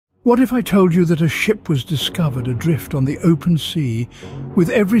What if I told you that a ship was discovered adrift on the open sea, with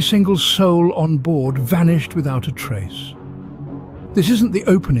every single soul on board vanished without a trace? This isn't the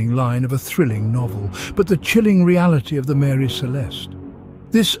opening line of a thrilling novel, but the chilling reality of the Mary Celeste.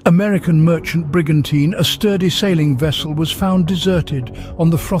 This American merchant brigantine, a sturdy sailing vessel, was found deserted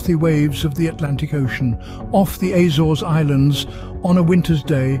on the frothy waves of the Atlantic Ocean, off the Azores Islands, on a winter's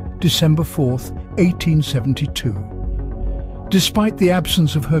day, December 4th, 1872. Despite the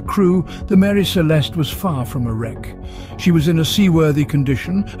absence of her crew, the Mary Celeste was far from a wreck. She was in a seaworthy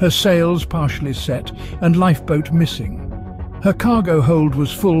condition, her sails partially set, and lifeboat missing. Her cargo hold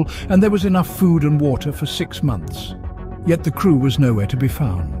was full, and there was enough food and water for 6 months. Yet the crew was nowhere to be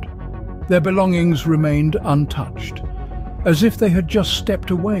found. Their belongings remained untouched, as if they had just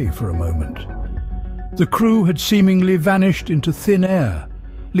stepped away for a moment. The crew had seemingly vanished into thin air,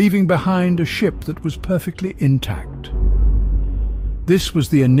 leaving behind a ship that was perfectly intact. This was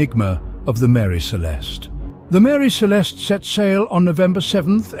the enigma of the Mary Celeste. The Mary Celeste set sail on November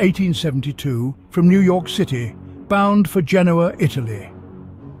 7th, 1872, from New York City, bound for Genoa, Italy.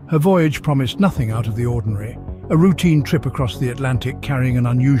 Her voyage promised nothing out of the ordinary, a routine trip across the Atlantic carrying an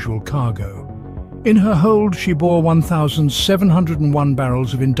unusual cargo. In her hold she bore 1,701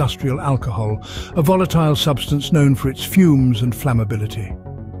 barrels of industrial alcohol, a volatile substance known for its fumes and flammability.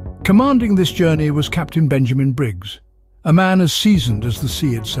 Commanding this journey was Captain Benjamin Briggs, a man as seasoned as the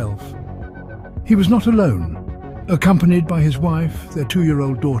sea itself. He was not alone, accompanied by his wife, their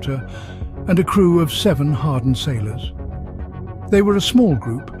 2-year-old daughter, and a crew of 7 hardened sailors. They were a small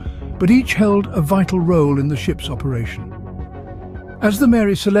group, but each held a vital role in the ship's operation. As the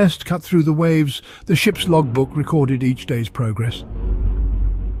Mary Celeste cut through the waves, the ship's logbook recorded each day's progress.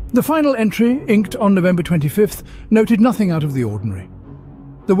 The final entry, inked on November 25th, noted nothing out of the ordinary.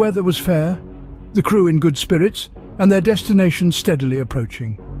 The weather was fair, the crew in good spirits, and their destination steadily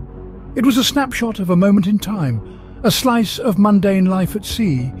approaching. It was a snapshot of a moment in time, a slice of mundane life at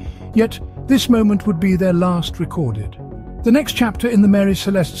sea, yet this moment would be their last recorded. The next chapter in the Mary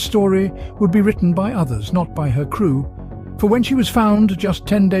Celeste's story would be written by others, not by her crew, for when she was found just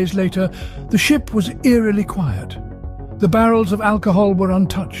 10 days later, the ship was eerily quiet. The barrels of alcohol were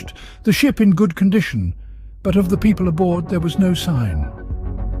untouched, the ship in good condition, but of the people aboard there was no sign.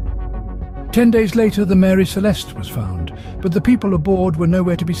 10 days later, the Mary Celeste was found, but the people aboard were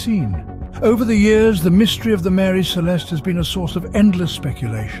nowhere to be seen. Over the years, the mystery of the Mary Celeste has been a source of endless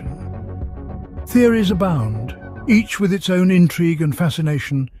speculation. Theories abound, each with its own intrigue and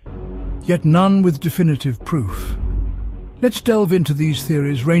fascination, yet none with definitive proof. Let's delve into these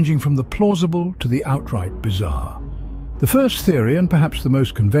theories, ranging from the plausible to the outright bizarre. The first theory, and perhaps the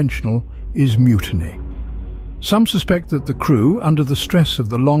most conventional, is mutiny. Some suspect that the crew, under the stress of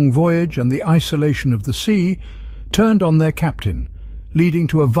the long voyage and the isolation of the sea, turned on their captain, leading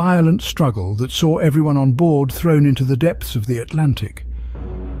to a violent struggle that saw everyone on board thrown into the depths of the Atlantic.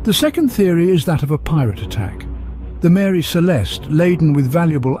 The second theory is that of a pirate attack. The Mary Celeste, laden with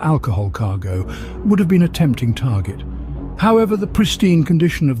valuable alcohol cargo, would have been a tempting target. However, the pristine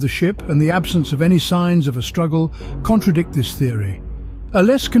condition of the ship and the absence of any signs of a struggle contradict this theory. A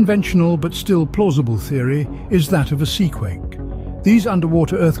less conventional but still plausible theory is that of a seaquake. These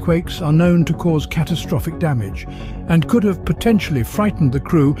underwater earthquakes are known to cause catastrophic damage and could have potentially frightened the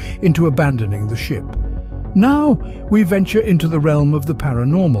crew into abandoning the ship. Now we venture into the realm of the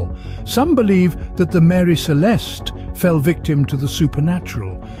paranormal. Some believe that the Mary Celeste fell victim to the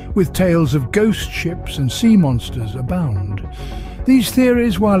supernatural, with tales of ghost ships and sea monsters abound. These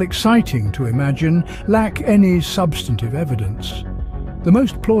theories, while exciting to imagine, lack any substantive evidence. The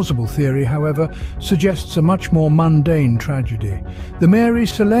most plausible theory, however, suggests a much more mundane tragedy. The Mary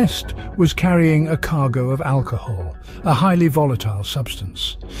Celeste was carrying a cargo of alcohol, a highly volatile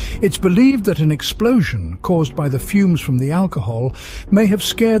substance. It's believed that an explosion caused by the fumes from the alcohol may have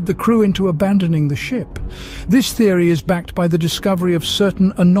scared the crew into abandoning the ship. This theory is backed by the discovery of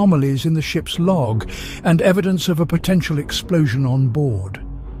certain anomalies in the ship's log and evidence of a potential explosion on board.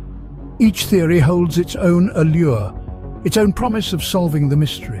 Each theory holds its own allure, its own promise of solving the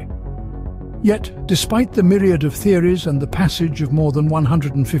mystery. Yet, despite the myriad of theories and the passage of more than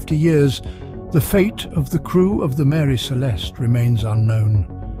 150 years, the fate of the crew of the Mary Celeste remains unknown.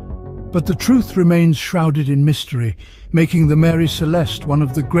 But the truth remains shrouded in mystery, making the Mary Celeste one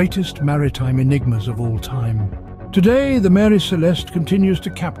of the greatest maritime enigmas of all time. Today, the Mary Celeste continues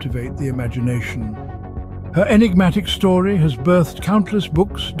to captivate the imagination. Her enigmatic story has birthed countless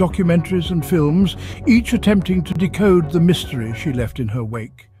books, documentaries and films, each attempting to decode the mystery she left in her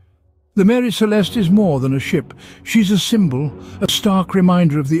wake. The Mary Celeste is more than a ship. She's a symbol, a stark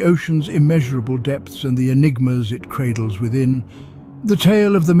reminder of the ocean's immeasurable depths and the enigmas it cradles within. The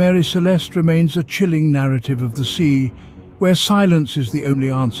tale of the Mary Celeste remains a chilling narrative of the sea, where silence is the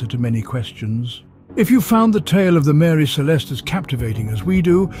only answer to many questions. If you found the tale of the Mary Celeste as captivating as we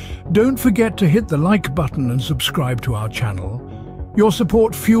do, don't forget to hit the like button and subscribe to our channel. Your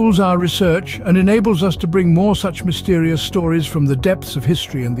support fuels our research and enables us to bring more such mysterious stories from the depths of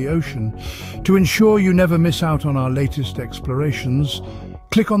history and the ocean. To ensure you never miss out on our latest explorations,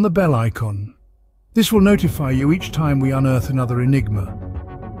 click on the bell icon. This will notify you each time we unearth another enigma.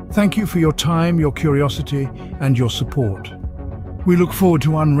 Thank you for your time, your curiosity, and your support. We look forward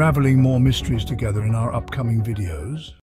to unraveling more mysteries together in our upcoming videos.